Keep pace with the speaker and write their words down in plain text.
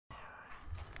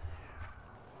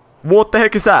What the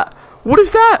heck is that? What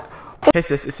is that? Hey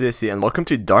sis, it's Slithersy, and welcome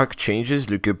to Dark Changes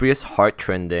Lugubrious Heart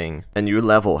Trending. A new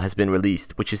level has been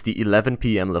released, which is the 11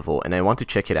 PM level, and I want to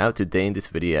check it out today in this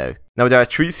video. Now there are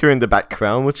trees here in the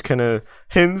background, which kinda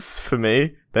hints for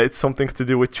me that it's something to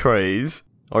do with trees,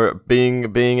 or being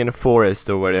in a forest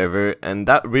or whatever, and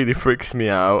that really freaks me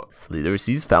out.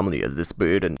 Slithery's family has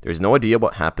disappeared, and there's no idea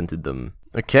what happened to them.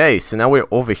 Okay, so now we're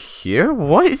over here?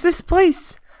 What is this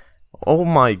place? Oh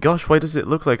my gosh, why does it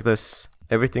look like this?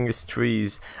 Everything is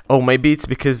trees. Oh, maybe it's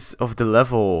because of the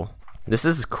level. This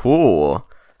is cool.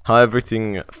 How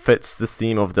everything fits the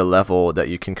theme of the level that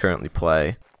you can currently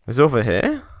play. Is it over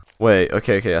here? Wait,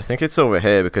 okay. I think it's over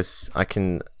here because I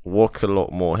can walk a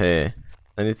lot more here.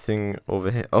 Anything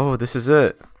over here? Oh, this is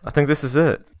it. I think this is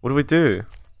it. What do we do?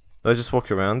 Do I just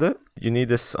walk around it? You need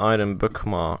this item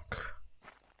bookmark.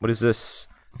 What is this?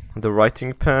 The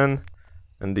writing pen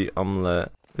and the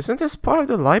omelette. Isn't this part of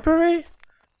the library?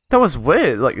 That was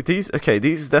weird. Like these, okay,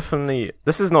 these definitely,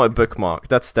 this is not a bookmark,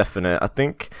 that's definite. I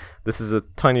think this is a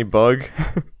tiny bug.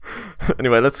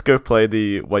 Anyway, let's go play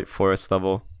the White Forest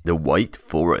level. The White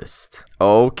Forest.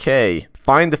 Okay,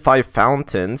 find the 5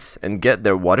 fountains and get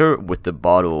their water with the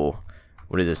bottle.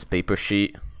 What is this, paper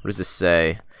sheet? What does this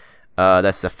say?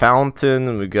 That's a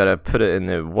fountain, we gotta put it in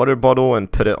the water bottle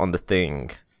and put it on the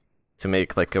thing to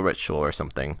make like a ritual or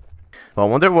something. Well, I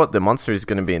wonder what the monster is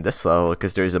going to be in this level,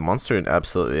 because there's a monster in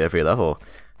absolutely every level.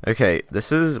 Okay,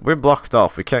 we're blocked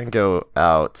off, we can't go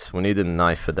out, we need a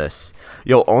knife for this.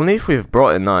 Yo, only if we've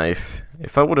brought a knife.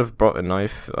 If I would have brought a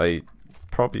knife, I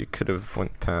probably could have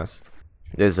went past.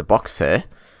 There's a box here.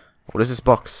 What is this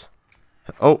box?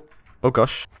 Oh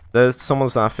gosh, there's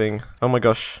someone's laughing. Oh my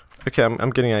gosh. Okay,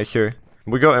 I'm getting out of here.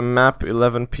 We got a map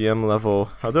 11 PM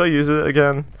level. How do I use it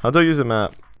again? How do I use a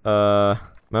map?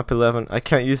 Map 11. I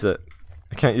can't use it.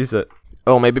 I can't use it.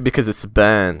 Oh, maybe because it's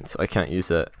bent. I can't use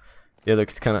it. Yeah, look,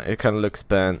 it kind of looks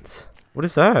bent. What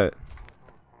is that?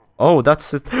 Oh,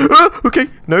 that's it. Okay.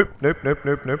 Nope.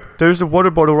 There's a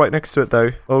water bottle right next to it,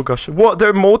 though. Oh gosh. What? There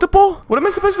are multiple? What am I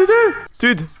supposed to do?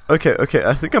 Dude. Okay.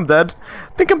 I think I'm dead.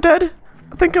 I think I'm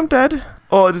dead.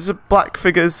 Oh, there's a black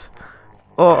figures.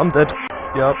 Oh, I'm dead.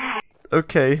 Yup.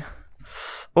 Okay.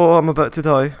 Oh, I'm about to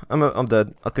die. I'm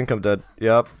dead. I think I'm dead.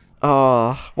 Yup.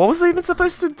 What was I even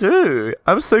supposed to do?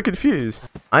 I'm so confused.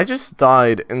 I just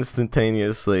died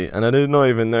instantaneously, and I did not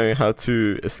even know how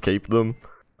to escape them.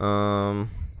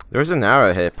 There's an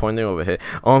arrow here, pointing over here.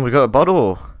 Oh, and we got a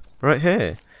bottle right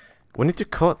here. We need to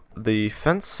cut the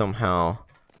fence somehow.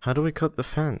 How do we cut the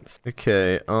fence?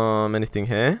 Okay, anything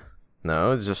here?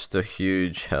 No, it's just a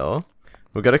huge hill.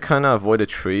 We gotta kinda avoid the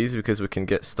trees because we can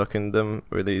get stuck in them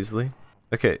really easily.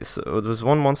 Okay, so there's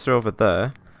one monster over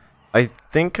there. I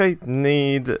think I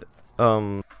need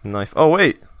knife. Oh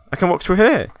wait, I can walk through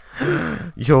here.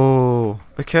 Yo,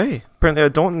 okay. Apparently I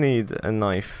don't need a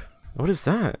knife. What is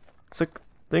that? It's like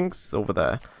things over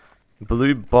there.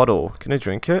 Blue bottle. Can I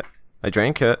drink it? I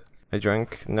drank it. I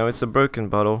drank. No, it's a broken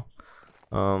bottle.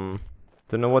 Don't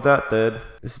know what that did.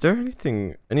 Is there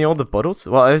any other bottles?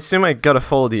 Well, I assume I gotta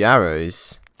follow the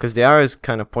arrows, because the arrows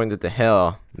kind of point at the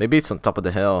hill. Maybe it's on top of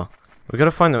the hill. We gotta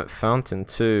find a fountain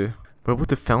too. Where would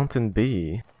the fountain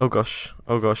be? Oh gosh,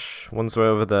 one's right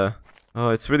over there. Oh,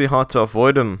 it's really hard to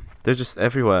avoid them. They're just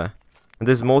everywhere. And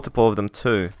there's multiple of them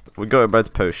too. We got a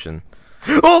red potion.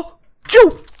 Oh!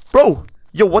 Joe! Bro!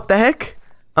 Yo, what the heck?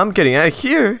 I'm getting out of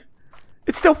here.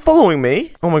 It's still following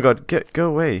me. Oh my god, go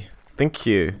away. Thank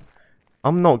you.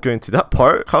 I'm not going to that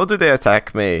part. How do they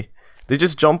attack me? They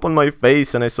just jump on my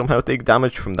face and I somehow take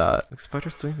damage from that. Like,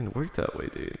 spiders don't even work that way,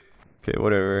 dude. Okay,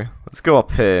 whatever. Let's go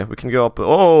up here. We can go up.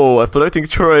 Oh, a floating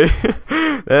tree.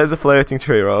 There's a floating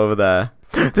tree right over there.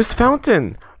 This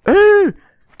fountain. Oh,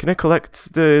 can I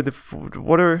collect the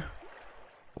water?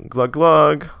 Glug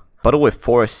glug. Bottle with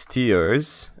 4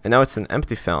 steers. And now it's an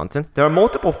empty fountain. There are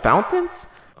multiple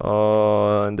fountains?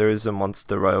 Oh, and there is a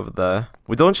monster right over there.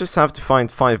 We don't just have to find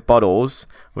 5 bottles.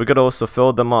 We gotta also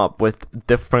fill them up with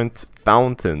different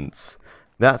fountains.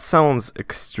 That sounds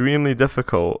extremely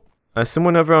difficult. I assume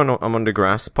whenever I'm on the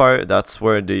grass part, that's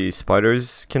where the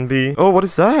spiders can be. Oh, what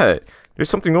is that? There's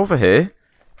something over here.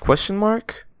 Question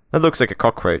mark? That looks like a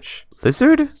cockroach.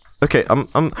 Lizard? Okay,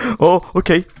 oh,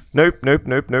 okay. Nope.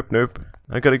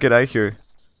 I gotta get out of here.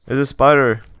 There's a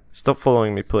spider. Stop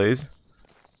following me, please.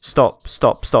 Stop.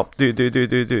 Dude.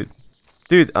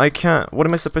 Dude, I can't. What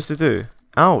am I supposed to do?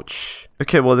 Ouch.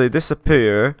 Okay, well, they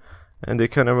disappear, and they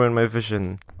kind of ruin my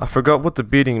vision. I forgot what the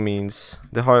beating means.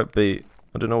 The heartbeat.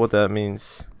 I don't know what that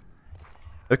means.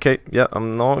 Okay, yeah,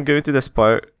 I'm not going to this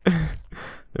part.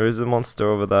 There is a monster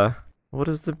over there. What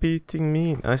does the beating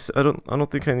mean? I don't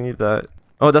think I need that.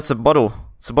 Oh, that's a bottle.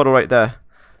 It's a bottle right there.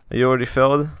 Are you already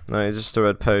filled? No, it's just a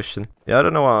red potion. Yeah, I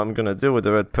don't know what I'm gonna do with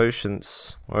the red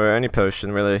potions. Or any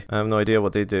potion, really. I have no idea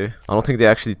what they do. I don't think they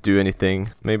actually do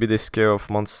anything. Maybe they scare off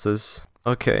monsters.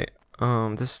 Okay.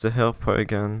 This is the hill part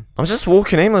again. I'm just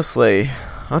walking aimlessly.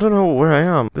 I don't know where I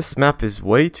am. This map is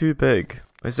way too big.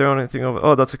 Is there anything over?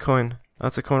 Oh, that's a coin.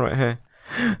 That's a coin right here.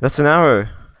 That's an arrow.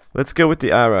 Let's go with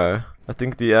the arrow. I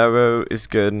think the arrow is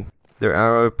good. Their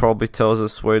arrow probably tells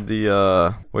us where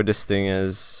the where this thing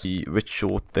is. The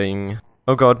ritual thing.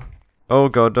 Oh god. Oh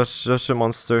god, that's just a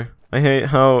monster. I hate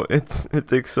how it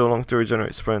takes so long to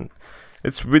regenerate sprint.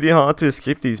 It's really hard to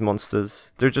escape these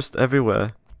monsters. They're just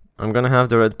everywhere. I'm gonna have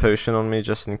the red potion on me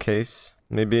just in case.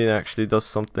 Maybe it actually does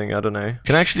something, I don't know.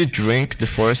 Can I actually drink the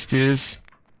forest tears?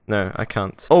 No, I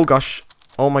can't. Oh gosh.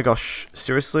 Oh my gosh.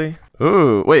 Seriously?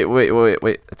 Ooh, wait.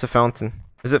 It's a fountain.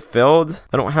 Is it filled?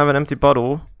 I don't have an empty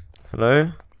bottle.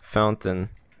 Hello? Fountain.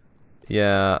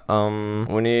 Yeah,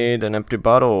 we need an empty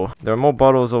bottle. There are more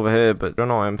bottles over here, but they're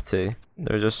not empty.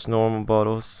 They're just normal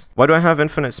bottles. Why do I have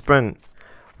infinite sprint?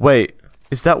 Wait,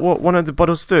 is that what one of the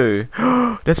bottles do?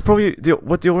 That's probably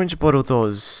what the orange bottle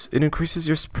does. It increases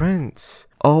your sprint.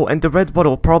 Oh, and the red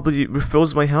bottle probably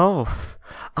refills my health.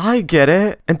 I get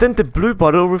it. And then the blue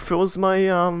bottle refills my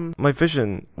my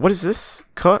vision. What is this?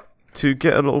 Cut to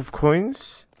get a lot of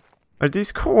coins? Are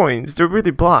these coins? They're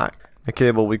really black.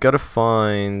 Okay, well we gotta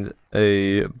find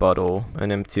a bottle,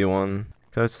 an empty one.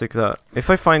 Okay, let's take that. If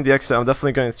I find the exit, I'm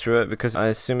definitely going through it because I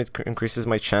assume it increases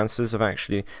my chances of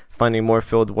actually finding more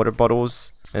filled water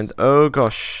bottles. And oh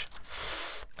gosh.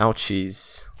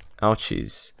 Ouchies.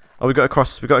 Ouchies. Oh, we got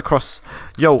across. We got across.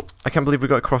 Yo, I can't believe we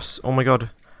got across. Oh my god.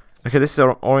 Okay, this is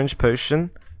our orange potion.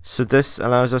 So this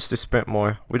allows us to sprint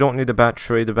more. We don't need a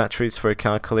battery. The battery is for a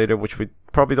calculator, which we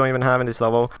probably don't even have in this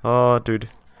level. Oh, dude.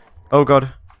 Oh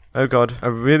god. Oh god. I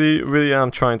really am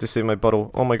trying to save my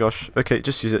bottle. Oh my gosh. Okay,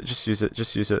 just use it. Just use it.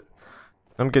 Just use it.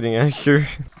 I'm getting out of here.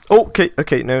 Oh, okay.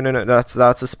 Okay, no. That's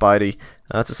a spidey.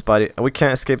 That's a spidey. We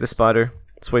can't escape the spider.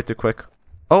 It's way too quick.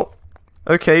 Oh.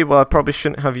 Okay, well I probably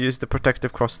shouldn't have used the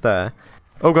protective cross there.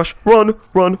 Oh gosh. Run.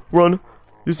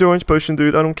 Use the orange potion,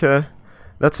 dude. I don't care.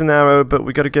 That's an arrow, but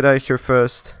we gotta get out of here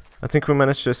first. I think we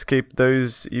managed to escape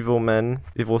those evil men.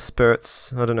 Evil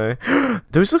spirits. I don't know.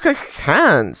 Those look like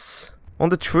hands on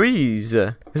the trees.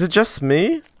 Is it just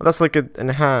me? Well, that's like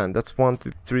a hand. That's 1,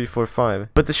 2, 3, 4, 5.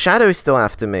 But the shadow is still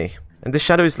after me. And the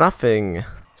shadow is laughing.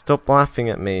 Stop laughing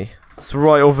at me. It's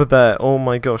right over there. Oh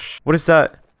my gosh. What is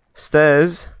that?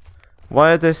 Stairs?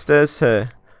 Why are there stairs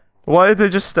here? Why are there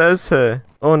just stairs here?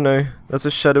 Oh no. That's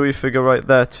a shadowy figure right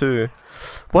there too.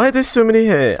 Why are there so many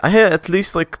here? I hear at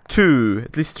least like 2.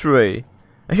 At least 3.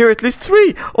 I hear at least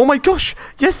 3. Oh my gosh.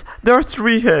 Yes, there are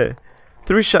 3 here.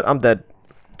 3 shot. I'm dead.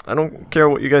 I don't care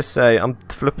what you guys say. I'm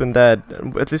flipping dead.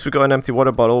 At least we got an empty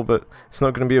water bottle, but it's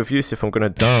not going to be of use if I'm going to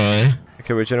die.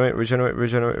 Okay, regenerate.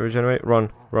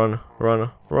 Run.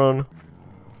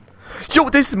 Yo,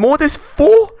 there's more. There's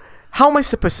 4. How am I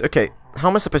supposed to... Okay, how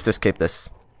am I supposed to escape this?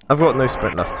 I've got no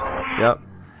sprint left. Yep.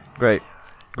 Great.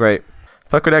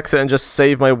 If I could exit and just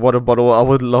save my water bottle, I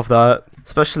would love that.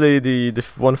 Especially the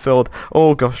one filled.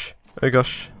 Oh gosh.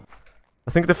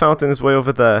 I think the fountain is way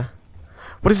over there.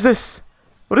 What is this?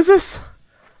 What is this?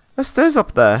 There's stairs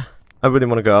up there. I really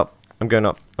want to go up. I'm going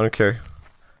up. I don't care.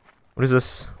 What is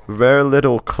this? Rare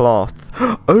little cloth.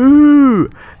 Oh!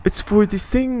 It's for the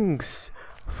things.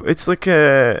 It's like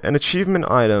an achievement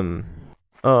item.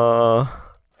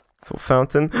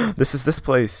 Fountain. This is this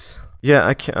place. Yeah,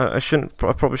 I can't. I shouldn't.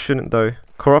 I probably shouldn't though.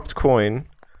 Corrupt coin.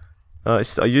 I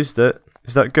used it.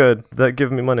 Is that good? Did that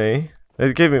give me money?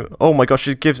 It gave me. Oh my gosh!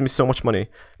 It gives me so much money.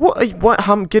 What?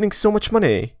 I'm getting so much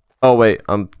money. Oh wait,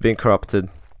 I'm being corrupted.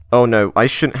 Oh no! I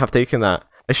shouldn't have taken that.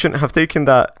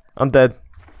 I'm dead.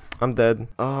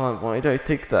 Oh, why did I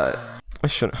take that? I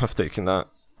shouldn't have taken that.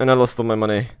 And I lost all my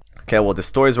money. Okay, well the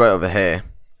store's right over here.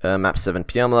 Map 7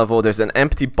 PM level. There's an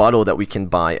empty bottle that we can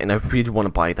buy, and I really want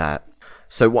to buy that.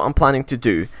 So what I'm planning to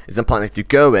do is I'm planning to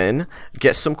go in,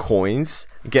 get some coins,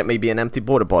 get maybe an empty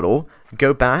water bottle,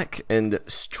 go back and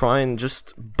try and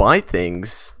just buy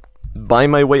things. Buy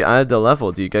my way out of the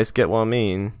level. Do you guys get what I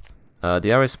mean?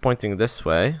 The arrow is pointing this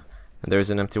way, and there's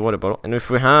an empty water bottle. And if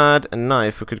we had a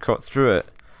knife, we could cut through it.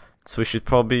 So we should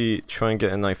probably try and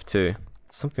get a knife too.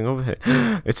 Something over here.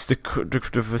 It's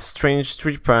the strange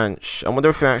tree branch. I wonder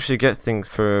if we actually get things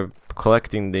for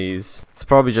collecting these. It's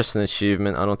probably just an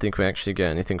achievement. I don't think we actually get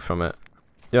anything from it.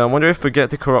 Yeah, I wonder if we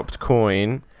get the corrupt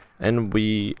coin and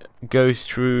we go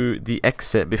through the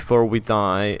exit before we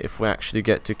die, if we actually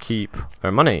get to keep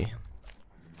our money.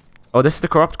 Oh, this is the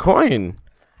corrupt coin.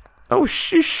 Oh,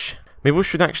 sheesh. Maybe we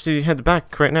should actually head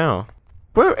back right now.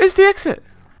 Where is the exit?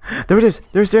 There it is.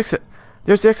 There's the exit.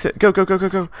 There's the exit. Go, go, go, go,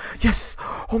 go. Yes!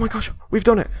 Oh my gosh, we've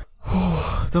done it.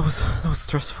 Oh, that was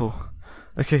stressful.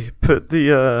 Okay, put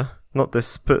the, not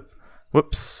this,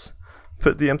 whoops.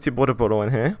 Put the empty water bottle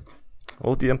in here.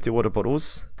 All the empty water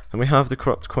bottles. And we have the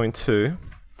corrupt coin too.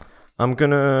 I'm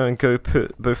gonna go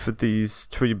put both of these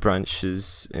tree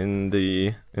branches in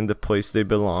the place they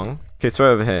belong. Okay, it's right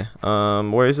over here.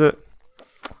 Where is it?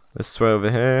 Let's try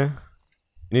over here.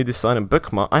 You need this item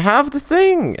bookmark. I have the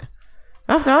thing!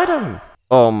 I have the item!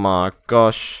 Oh my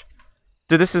gosh.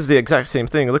 Dude, this is the exact same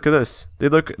thing. Look at this. They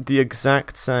look the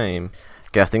exact same.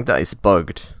 Okay, I think that is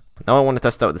bugged. Now I want to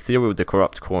test out the theory with the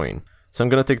corrupt coin. So I'm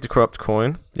gonna take the corrupt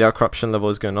coin. Yeah, our corruption level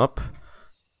is going up.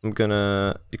 You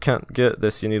can't get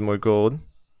this, you need more gold.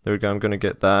 There we go, I'm gonna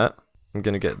get that. I'm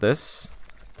gonna get this.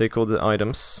 Take all the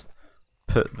items.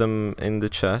 Put them in the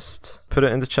chest. Put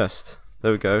it in the chest.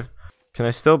 There we go. Can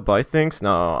I still buy things?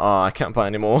 No, I can't buy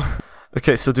anymore.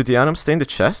 Okay, so do the items stay in the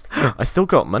chest? I still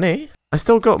got money. I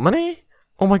still got money?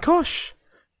 Oh my gosh.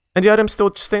 And the items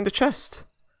still stay in the chest.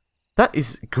 That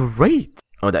is great.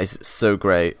 Oh, that is so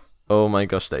great. Oh my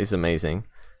gosh, that is amazing.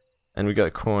 And we got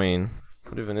a coin.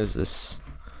 What even is this?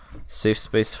 Safe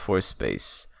space, force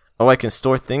space. Oh, I can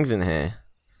store things in here.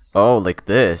 Oh, like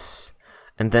this.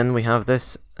 And then we have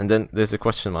this. And then there's a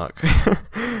question mark.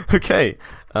 Okay.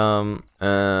 And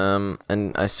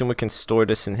I assume we can store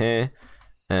this in here.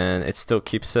 And it still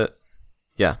keeps it.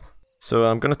 Yeah. So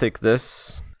I'm gonna take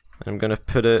this. I'm gonna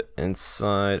put it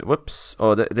inside. Whoops.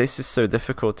 Oh, this is so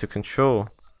difficult to control.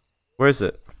 Where is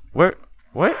it? Where?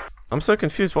 What? I'm so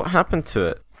confused. What happened to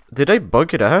it? Did I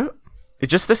bug it out? It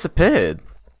just disappeared.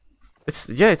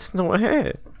 It's not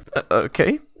here.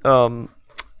 Okay.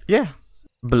 Yeah.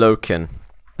 Bloken.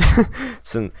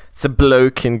 it's a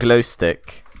bloken glow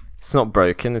stick. It's not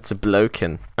broken. It's a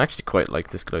bloken. I actually quite like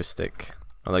this glow stick.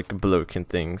 I like bloken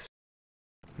things.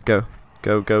 Go.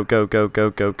 Go, go, go, go,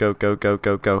 go, go, go, go, go,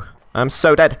 go, go. I'm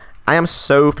so dead. I am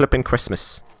so flipping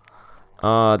Christmas.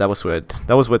 That was weird.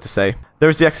 That was weird to say.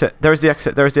 There's the exit. There's the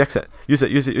exit. There's the exit. Use it,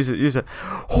 use it, use it, use it.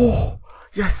 Oh,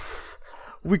 yes.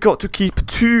 We got to keep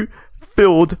 2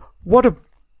 filled water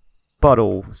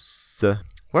bottles.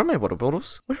 Where are my water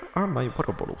bottles? Where are my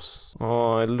water bottles?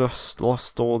 Oh, I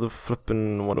lost all the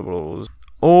flipping water bottles.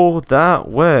 All that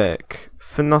work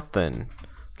for nothing.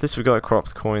 At least we got a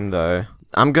corrupt coin though.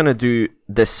 I'm gonna do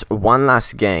this one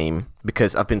last game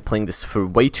because I've been playing this for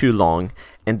way too long,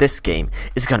 and this game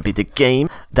is gonna be the game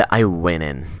that I win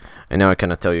in. I know I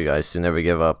cannot tell you guys to never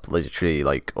give up, literally,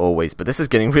 like, always, but this is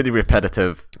getting really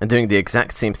repetitive, and doing the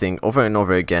exact same thing over and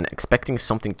over again, expecting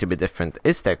something to be different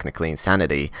is technically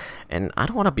insanity, and I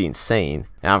don't want to be insane.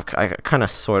 I kind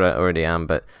of sort of already am,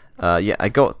 but yeah, I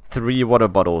got 3 water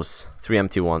bottles, 3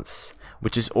 empty ones,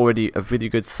 which is already a really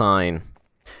good sign.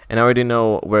 And I already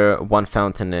know where one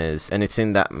fountain is, and it's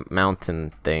in that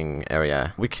mountain thing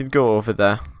area. We could go over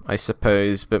there, I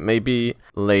suppose, but maybe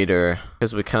later,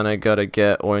 because we kind of gotta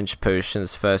get orange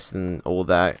potions first and all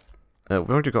that. We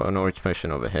already got an orange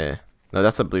potion over here. No,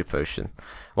 that's a blue potion.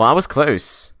 Well, I was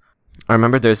close. I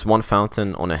remember there's one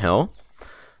fountain on a hill,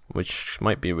 which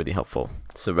might be really helpful.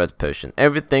 It's a red potion.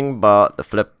 Everything but the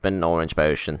flippin' orange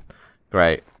potion.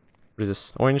 Great. What is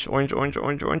this? Orange, orange, orange,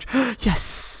 orange, orange.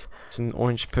 Yes! It's an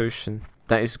orange potion.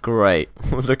 That is great.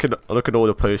 look at all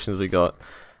the potions we got.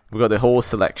 We got the whole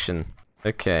selection.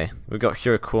 Okay, we got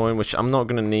here a coin, which I'm not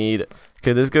gonna need.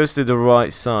 Okay, this goes to the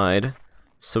right side,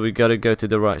 so we gotta go to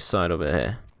the right side over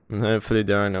here. And hopefully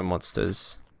there are no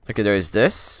monsters. Okay, there is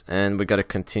this, and we gotta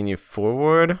continue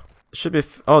forward. It should be.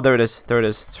 Oh, there it is. There it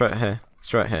is. It's right here.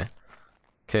 It's right here.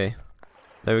 Okay,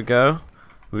 there we go.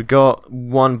 We got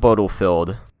 1 bottle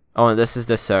filled. Oh, and this is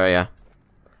this area.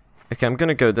 Okay, I'm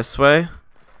gonna go this way,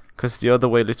 because the other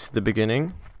way leads to the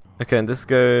beginning. Okay, and this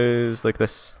goes like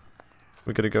this.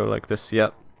 We're gonna go like this,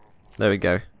 yep. There we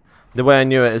go. The way I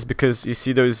knew it is because you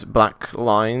see those black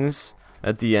lines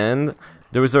at the end?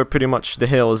 Those are pretty much the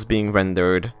hills being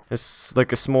rendered. It's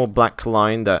like a small black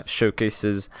line that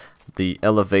showcases the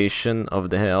elevation of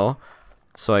the hill.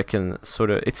 So I can sort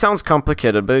of... It sounds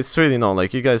complicated, but it's really not.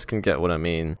 Like, you guys can get what I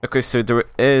mean. Okay, so there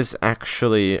is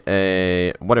actually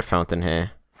a water fountain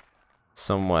here.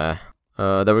 Somewhere.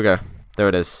 There we go. There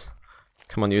it is.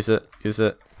 Come on, use it. Use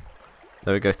it.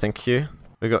 There we go. Thank you.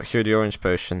 We got here the orange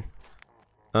potion.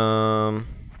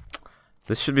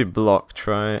 This should be blocked,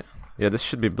 right? Yeah, this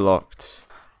should be blocked.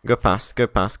 Go past. Go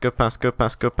past. Go past. Go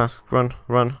past. Go past. Run.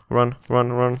 Run. Run.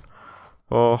 Run. Run.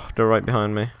 Oh, they're right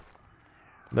behind me.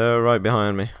 They're right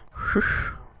behind me.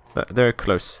 Whew. They're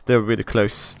close. They're really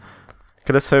close.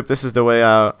 Okay, let's hope this is the way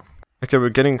out. Okay, we're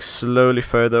getting slowly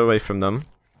further away from them,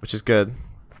 which is good.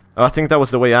 Oh, I think that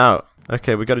was the way out.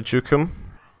 Okay, we gotta juke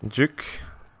him. Juke.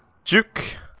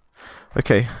 Juke.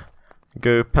 Okay.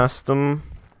 Go past them.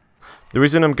 The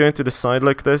reason I'm going to the side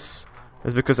like this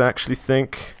is because I actually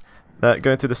think that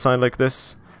going to the side like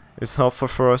this is helpful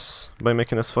for us by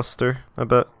making us faster, I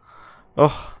bet.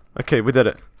 Oh, okay, we did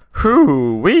it.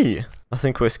 Hoo-wee! I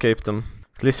think we escaped them,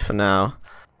 at least for now.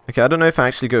 Okay, I don't know if I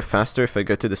actually go faster if I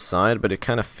go to the side, but it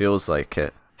kind of feels like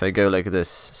it. If I go like this,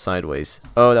 sideways.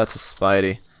 Oh, that's a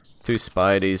Spidey. 2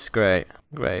 Spideys, great,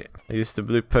 great. I used the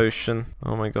blue potion.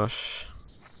 Oh my gosh.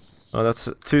 Oh, that's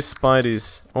 2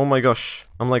 Spideys. Oh my gosh.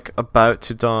 I'm like about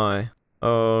to die.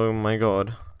 Oh my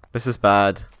god. This is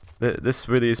bad. This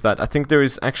really is bad. I think there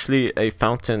is actually a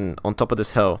fountain on top of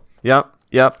this hill. Yep,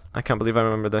 yep. I can't believe I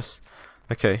remember this.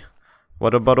 Okay.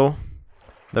 Water bottle.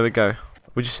 There we go.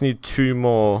 We just need 2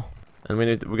 more. And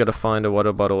we gotta find a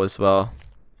water bottle as well.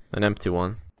 An empty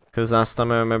one. Because last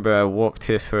time I remember I walked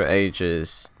here for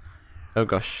ages. Oh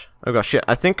gosh. Oh gosh, yeah,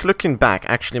 I think looking back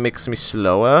actually makes me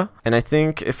slower. And I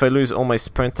think if I lose all my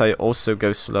sprint, I also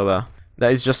go slower.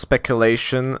 That is just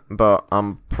speculation, but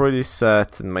I'm pretty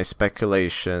certain my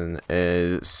speculation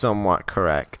is somewhat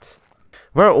correct.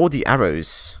 Where are all the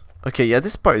arrows? Okay, yeah,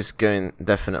 this part is going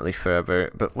definitely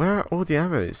forever, but where are all the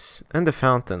arrows? And the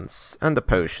fountains? And the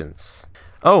potions?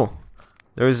 Oh,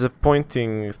 there is a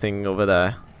pointing thing over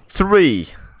there. 3!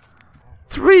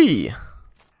 3!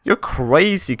 You're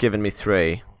crazy giving me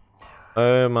 3.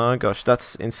 Oh my gosh,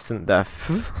 that's instant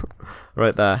death.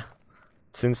 Right there.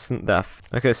 It's instant death.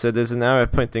 Okay, so there's an arrow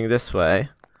pointing this way.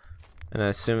 And I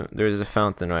assume there is a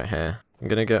fountain right here. I'm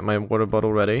gonna get my water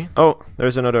bottle ready. Oh,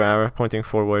 there's another arrow pointing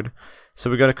forward. So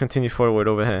we gotta continue forward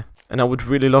over here. And I would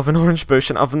really love an orange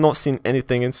potion. I've not seen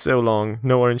anything in so long.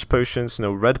 No orange potions,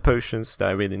 no red potions that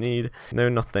I really need. No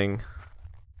nothing.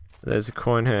 There's a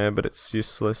coin here, but it's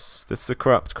useless. It's a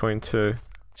corrupt coin too,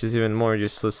 which is even more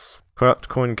useless. Corrupt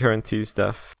coin guarantees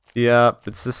death. Yep,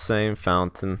 it's the same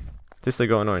fountain. Just I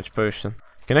got an orange potion.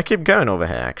 Can I keep going over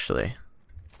here, actually?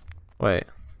 Wait.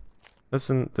 There's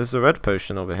a red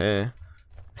potion over here.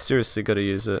 Seriously gotta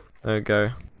use it. There we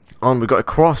go. On, we got a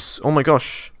cross. Oh my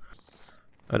gosh.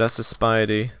 Oh, that's a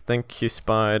Spidey. Thank you,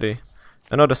 Spidey.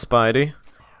 Another Spidey.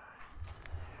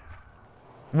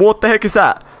 What the heck is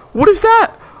that? What is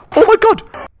that? Oh my god!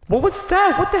 What was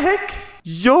that? What the heck?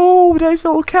 Yo, that is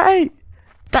not okay.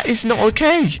 That is not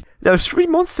okay. There's 3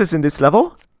 monsters in this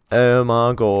level. Oh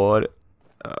my god.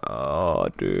 Oh,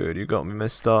 dude, you got me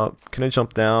messed up. Can I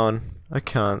jump down? I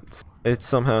can't. It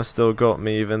somehow still got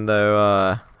me even though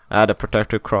I had a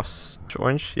protective cross.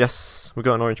 Orange? Yes, we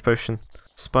got an orange potion.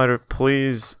 Spider,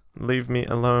 please leave me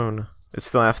alone. It's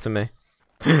still after me.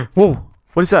 Whoa!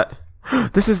 What is that?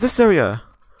 This is this area!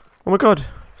 Oh my god.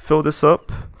 Fill this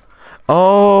up.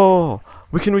 Oh!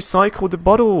 We can recycle the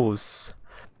bottles!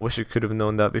 Wish I could have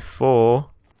known that before.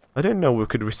 I didn't know we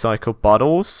could recycle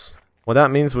bottles. Well,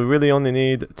 that means we really only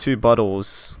need 2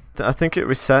 bottles. I think it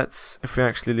resets if we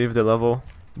actually leave the level.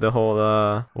 The whole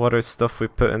water stuff we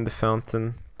put in the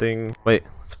fountain thing. Wait,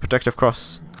 it's a protective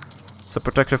cross. It's a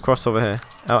protective cross over here.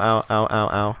 Ow, ow, ow, ow,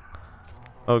 ow.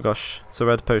 Oh gosh, it's a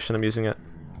red potion, I'm using it.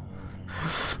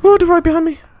 Oh, they're right behind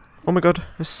me! Oh my god,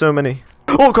 there's so many.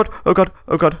 Oh god, oh god,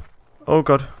 oh god, oh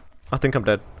god. I think I'm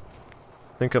dead.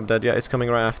 I think I'm dead, yeah, it's coming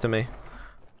right after me.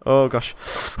 Oh gosh.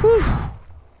 Whew.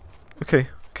 Okay,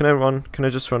 can I run? Can I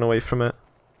just run away from it?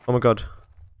 Oh my god.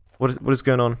 What is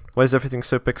going on? Why is everything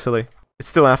so pixely? It's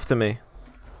still after me.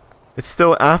 It's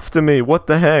still after me, what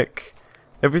the heck?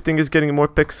 Everything is getting more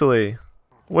pixely.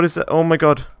 What is that? Oh my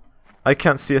god. I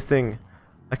can't see a thing.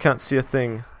 I can't see a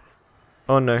thing.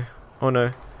 Oh no. Oh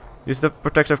no. Use the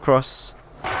protective cross.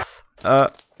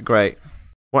 Great.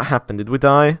 What happened? Did we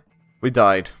die? We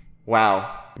died.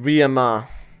 Wow. Riyama.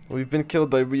 We've been killed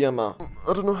by Riyama.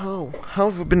 I don't know how. How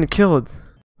have we been killed?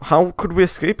 How could we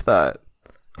escape that?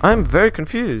 I'm very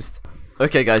confused.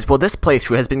 Okay guys, well this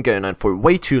playthrough has been going on for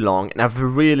way too long and I've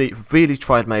really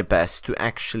tried my best to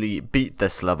actually beat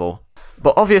this level.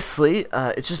 But obviously,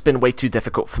 it's just been way too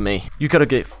difficult for me. You gotta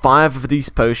get 5 of these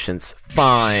potions.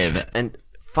 5. And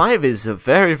 5 is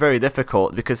very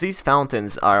difficult because these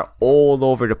fountains are all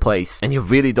over the place and you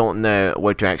really don't know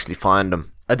where to actually find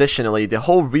them. Additionally, the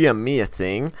whole Riyama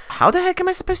thing, how the heck am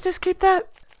I supposed to escape that?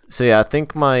 So yeah, I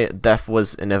think my death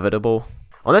was inevitable.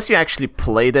 Unless you actually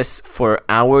play this for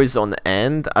hours on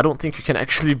end, I don't think you can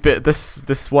actually beat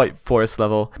this white forest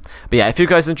level. But yeah, if you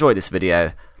guys enjoyed this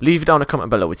video, leave down a comment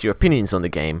below with your opinions on the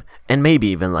game, and maybe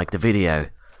even like the video.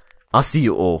 I'll see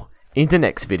you all in the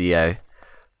next video.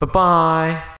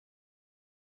 Bye-bye!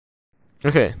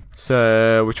 Okay,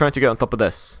 so we're trying to get on top of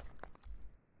this.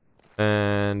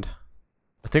 And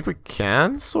I think we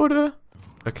can, sorta?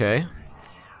 Okay.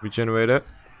 Regenerate it.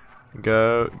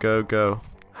 Go, go, go.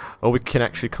 Oh, we can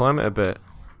actually climb it a bit.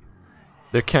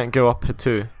 They can't go up here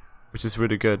too, which is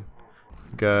really good.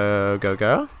 Go, go,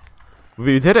 go.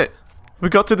 We did it. We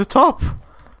got to the top.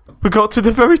 We got to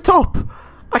the very top.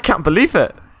 I can't believe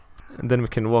it. And then we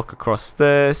can walk across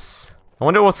this. I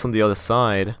wonder what's on the other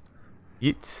side.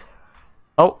 Yeet.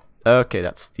 Oh, okay,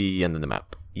 that's the end of the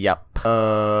map. Yep.